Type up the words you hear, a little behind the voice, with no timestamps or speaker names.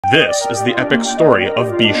This is the epic story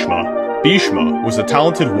of Bhishma. Bhishma was a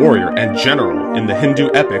talented warrior and general in the Hindu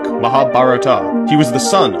epic Mahabharata. He was the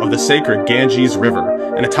son of the sacred Ganges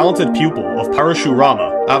River and a talented pupil of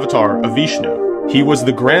Parashurama, avatar of Vishnu. He was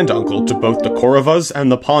the granduncle to both the Kauravas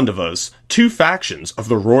and the Pandavas, two factions of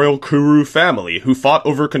the royal Kuru family who fought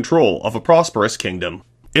over control of a prosperous kingdom.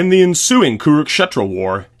 In the ensuing Kurukshetra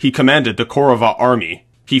war, he commanded the Kaurava army.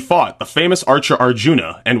 He fought the famous archer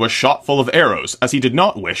Arjuna and was shot full of arrows as he did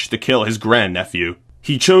not wish to kill his grandnephew.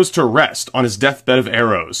 He chose to rest on his deathbed of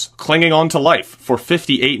arrows, clinging on to life for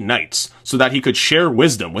 58 nights, so that he could share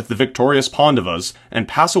wisdom with the victorious Pandavas and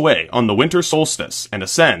pass away on the winter solstice and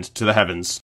ascend to the heavens.